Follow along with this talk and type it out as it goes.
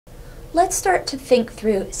let's start to think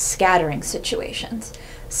through scattering situations.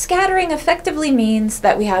 Scattering effectively means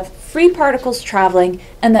that we have free particles traveling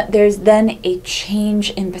and that there's then a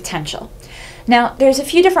change in potential. Now, there's a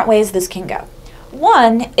few different ways this can go.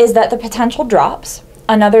 One is that the potential drops,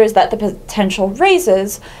 another is that the potential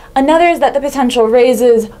raises, another is that the potential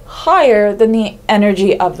raises higher than the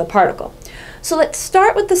energy of the particle. So let's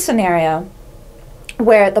start with the scenario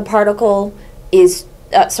where the particle is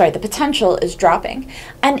the potential is dropping.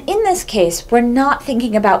 And in this case, we're not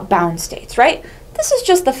thinking about bound states, right? This is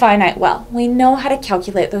just the finite well. We know how to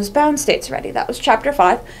calculate those bound states already. That was chapter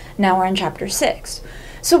 5. Now we're in chapter 6.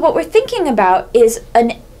 So what we're thinking about is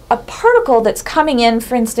a particle that's coming in,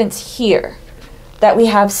 for instance, here, that we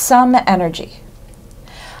have some energy.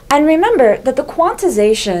 And remember that the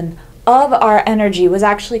quantization of our energy was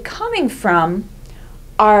actually coming from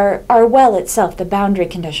our well itself, the boundary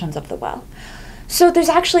conditions of the well. So there's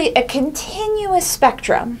actually a continuous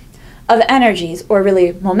spectrum of energies, or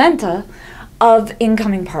really momenta, of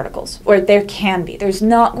incoming particles, or there can be. There's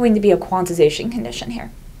not going to be a quantization condition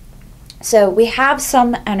here. So we have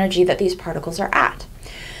some energy that these particles are at.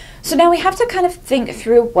 So now we have to kind of think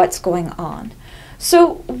through what's going on.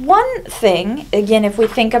 So one thing, again, if we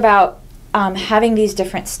think about having these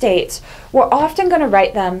different states, we're often going to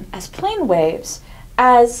write them as plane waves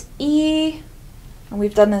as E, and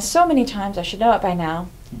we've done this so many times, I should know it by now,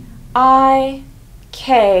 I,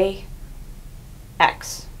 K,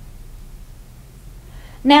 X.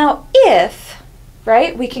 Now if,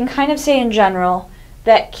 right, we can kind of say in general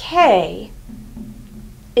that K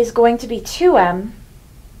is going to be 2m,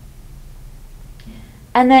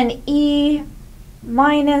 and then E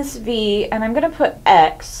minus V, and I'm going to put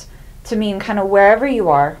X to mean kind of wherever you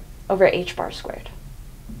are, over h bar squared.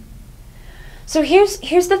 So here's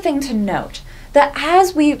the thing to note, that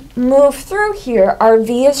as we move through here, our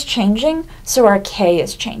V is changing, so our K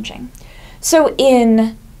is changing. So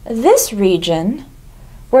in this region,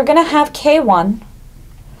 we're going to have K1,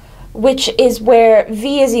 which is where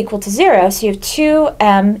V is equal to 0, so you have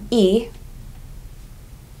 2me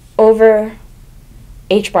over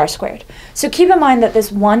h bar squared. So keep in mind that this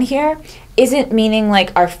 1 here isn't meaning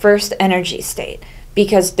like our first energy state,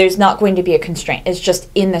 because there's not going to be a constraint. It's just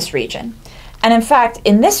in this region. And in fact,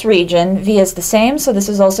 in this region, V is the same, so this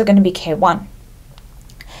is also going to be K1.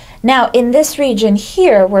 Now, in this region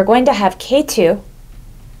here, we're going to have K2,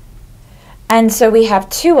 and so we have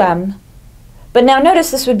 2m, but now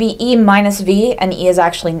notice this would be E minus V, and E is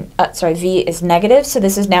actually, V is negative, so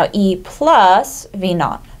this is now E plus V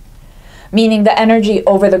naught, meaning the energy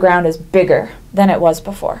over the ground is bigger than it was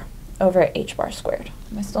before, over h bar squared.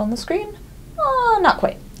 Am I still on the screen? Oh, not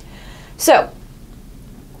quite. So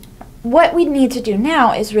what we need to do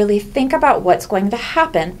now is really think about what's going to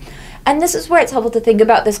happen. And this is where it's helpful to think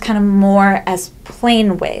about this kind of more as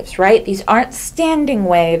plane waves, right? These aren't standing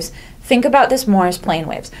waves. Think about this more as plane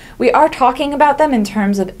waves. We are talking about them in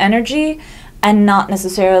terms of energy and not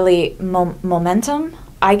necessarily momentum,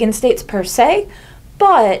 eigenstates per se,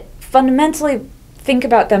 but fundamentally think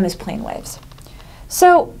about them as plane waves.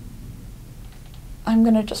 So I'm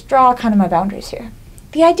going to just draw kind of my boundaries here.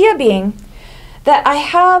 The idea being that I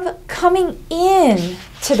have coming in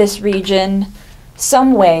to this region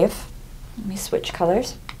some wave. Let me switch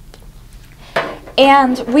colors.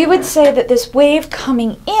 And we would say that this wave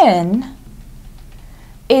coming in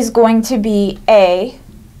is going to be A,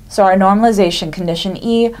 so our normalization condition,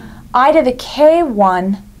 E, I to the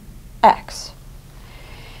K1 X.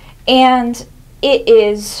 And it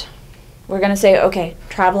is, we're going to say, okay,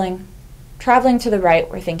 traveling to the right,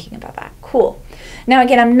 we're thinking about that. Cool. Now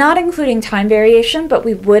again, I'm not including time variation, but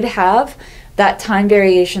we would have that time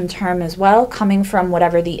variation term as well, coming from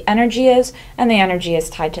whatever the energy is, and the energy is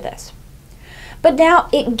tied to this. But now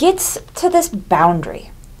it gets to this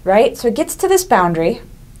boundary, right? So it gets to this boundary,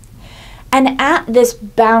 and at this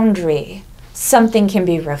boundary, something can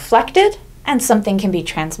be reflected and something can be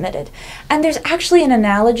transmitted. And there's actually an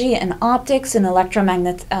analogy in optics and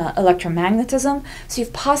electromagnetism. So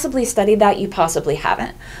you've possibly studied that, you possibly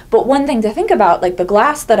haven't. But one thing to think about, like the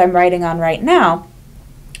glass that I'm writing on right now,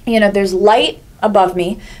 you know, there's light above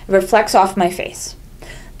me, it reflects off my face.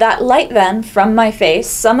 That light then, from my face,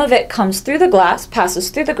 some of it comes through the glass, passes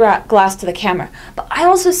through the glass to the camera. But I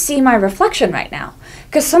also see my reflection right now,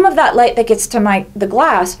 because some of that light that gets to the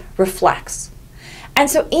glass reflects. And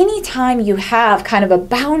so anytime you have kind of a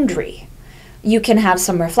boundary, you can have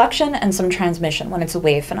some reflection and some transmission when it's a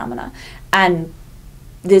wave phenomena. And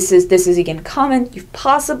this is again common. You've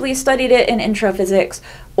possibly studied it in intro physics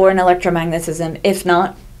or in electromagnetism. If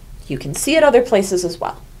not, you can see it other places as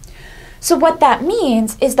well. So what that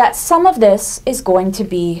means is that some of this is going to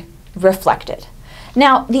be reflected.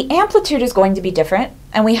 Now, the amplitude is going to be different,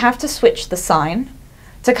 and we have to switch the sign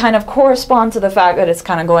to kind of correspond to the fact that it's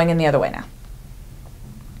kind of going in the other way now.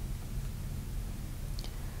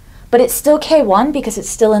 But it's still K1 because it's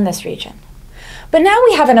still in this region. But now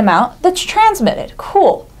we have an amount that's transmitted.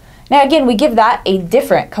 Cool. Now again, we give that a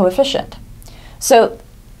different coefficient. So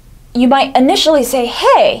you might initially say,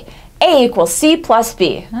 hey, A equals C plus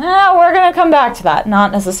B. We're going to come back to that,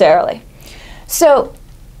 not necessarily. So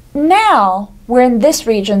now we're in this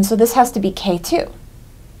region, so this has to be K2.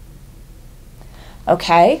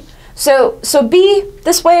 Okay, so B,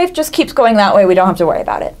 this wave just keeps going that way. We don't have to worry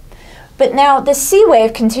about it. But now the C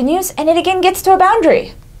wave continues, and it again gets to a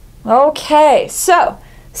boundary. Okay, so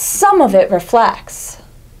some of it reflects.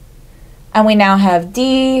 And we now have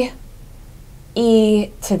D,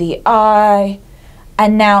 E to the I,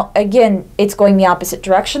 and now again it's going the opposite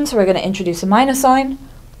direction, so we're going to introduce a minus sign.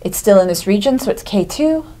 It's still in this region, so it's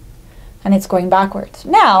K2, and it's going backwards.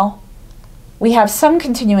 Now we have some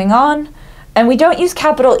continuing on, and we don't use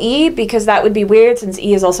capital E because that would be weird since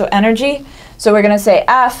E is also energy. So we're going to say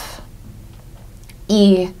F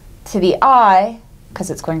E to the I, because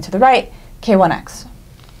it's going to the right, K1x.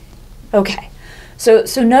 Okay, so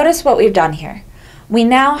notice what we've done here. We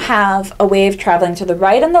now have a wave traveling to the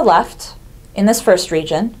right and the left in this first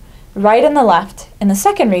region, right and the left in the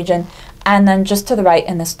second region, and then just to the right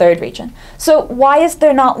in this third region. So why is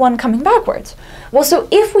there not one coming backwards? Well, so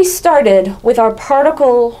if we started with our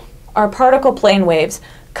particle plane waves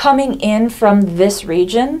coming in from this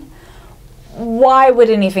region, why would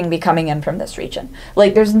anything be coming in from this region?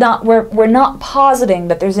 Like we're not positing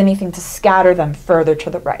that there's anything to scatter them further to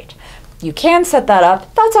the right. You can set that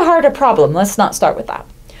up. That's a harder problem. Let's not start with that.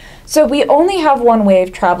 So we only have one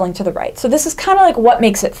wave traveling to the right. So this is kind of like what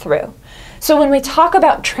makes it through. So when we talk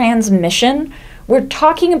about transmission, we're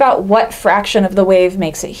talking about what fraction of the wave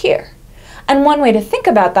makes it here. And one way to think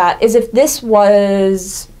about that is if this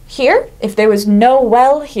was here, if there was no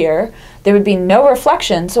well here, there would be no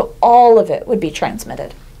reflection, so all of it would be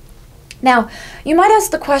transmitted. Now, you might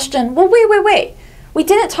ask the question, well, wait. We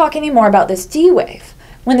didn't talk anymore about this D wave.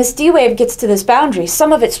 When this D wave gets to this boundary,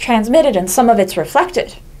 some of it's transmitted and some of it's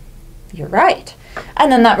reflected. You're right.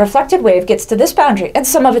 And then that reflected wave gets to this boundary, and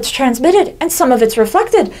some of it's transmitted and some of it's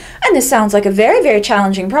reflected. And this sounds like a very, very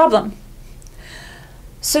challenging problem.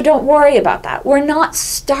 So don't worry about that. We're not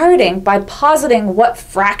starting by positing what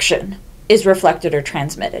fraction is reflected or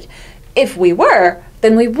transmitted. If we were,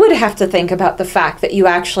 then we would have to think about the fact that you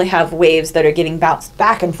actually have waves that are getting bounced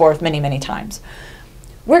back and forth many, many times.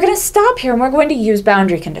 We're going to stop here and we're going to use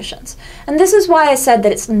boundary conditions. And this is why I said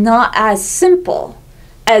that it's not as simple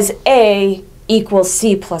as A equals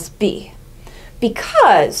C plus B.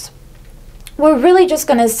 Because we're really just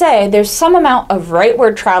going to say there's some amount of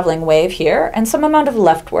rightward traveling wave here and some amount of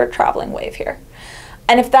leftward traveling wave here.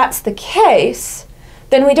 And if that's the case,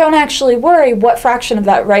 then we don't actually worry what fraction of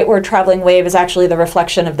that rightward traveling wave is actually the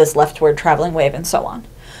reflection of this leftward traveling wave and so on.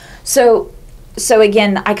 So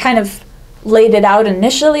again, I kind of laid it out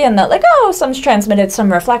initially and that like, oh, some's transmitted,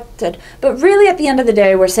 some reflected. But really at the end of the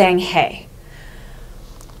day, we're saying, hey,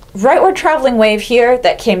 rightward traveling wave here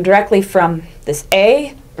that came directly from this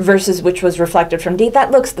A versus which was reflected from D,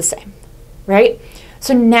 that looks the same, right?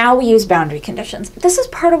 So now we use boundary conditions. This is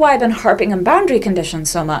part of why I've been harping on boundary conditions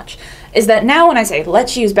so much, is that now when I say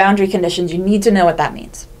let's use boundary conditions, you need to know what that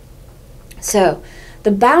means. So the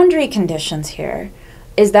boundary conditions here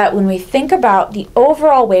is that when we think about the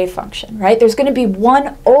overall wave function, right, there's going to be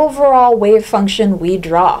one overall wave function we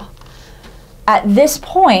draw. At this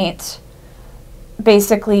point,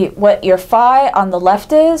 basically what your phi on the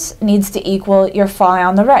left is needs to equal your phi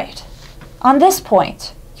on the right. On this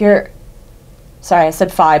point, sorry, I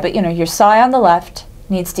said phi, but your psi on the left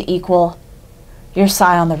needs to equal your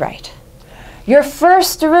psi on the right. Your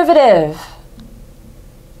first derivative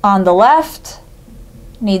on the left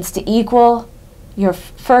needs to equal your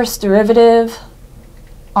first derivative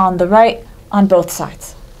on the right on both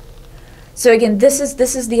sides. So again, this is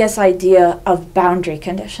this idea of boundary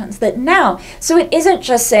conditions that now, so it isn't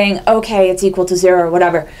just saying, okay, it's equal to 0 or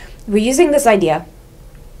whatever. We're using this idea.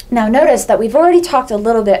 Now notice that we've already talked a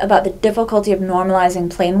little bit about the difficulty of normalizing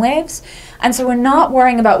plane waves, and so we're not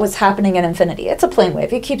worrying about what's happening in infinity. It's a plane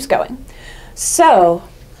wave, it keeps going. So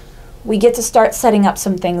we get to start setting up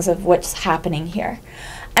some things of what's happening here.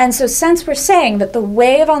 And so since we're saying that the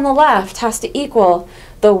wave on the left has to equal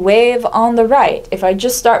the wave on the right, if I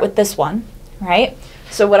just start with this one, right?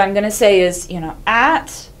 So what I'm going to say is,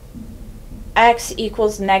 at x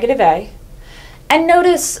equals negative a, and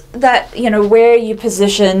notice that, where you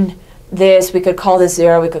position this, we could call this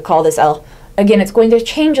 0, we could call this L. Again, it's going to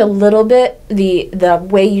change a little bit the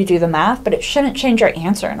way you do the math, but it shouldn't change your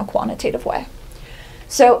answer in a quantitative way.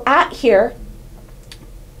 So at here,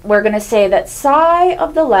 we're going to say that psi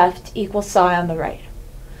of the left equals psi on the right.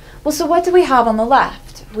 Well, so what do we have on the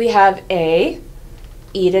left? We have a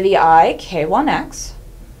e to the I k1x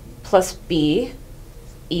plus b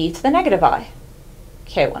e to the negative I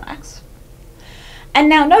k1x. And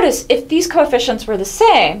now notice, if these coefficients were the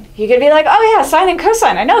same, you could be like, oh yeah, sine and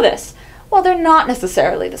cosine, I know this. Well, they're not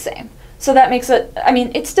necessarily the same. So that makes it, I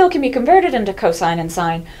mean, it still can be converted into cosine and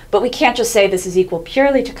sine, but we can't just say this is equal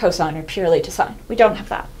purely to cosine or purely to sine. We don't have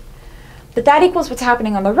that. But that equals what's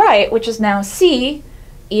happening on the right, which is now c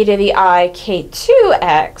e to the I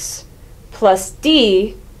k2x plus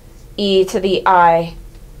d e to the I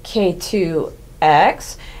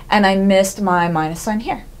k2x, and I missed my minus sign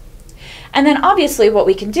here. And then obviously what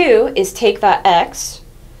we can do is take that x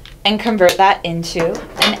and convert that into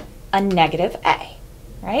a negative a,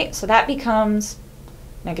 right? So that becomes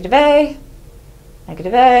negative a,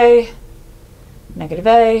 negative a, negative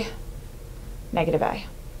a, negative a.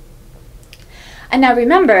 And now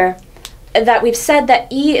remember that we've said that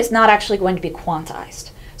E is not actually going to be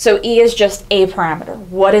quantized. So E is just a parameter.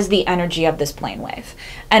 What is the energy of this plane wave?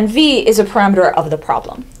 And V is a parameter of the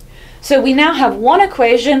problem. So we now have one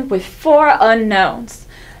equation with 4 unknowns.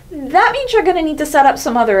 That means you're going to need to set up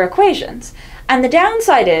some other equations. And the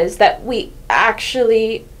downside is that we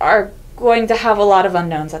actually are going to have a lot of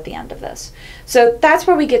unknowns at the end of this. So that's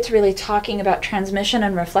where we get to really talking about transmission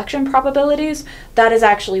and reflection probabilities. That is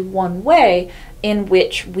actually one way in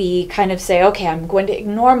which we kind of say, okay, I'm going to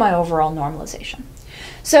ignore my overall normalization.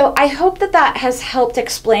 So I hope that that has helped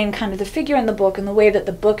explain kind of the figure in the book and the way that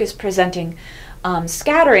the book is presenting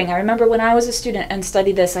scattering. I remember when I was a student and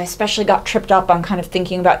studied this, I especially got tripped up on kind of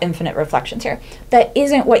thinking about infinite reflections here. That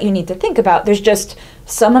isn't what you need to think about. There's just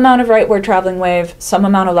some amount of rightward traveling wave, some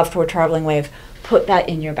amount of leftward traveling wave. Put that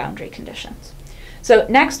in your boundary conditions. So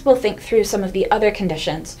next we'll think through some of the other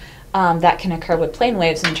conditions that can occur with plane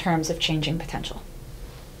waves in terms of changing potential.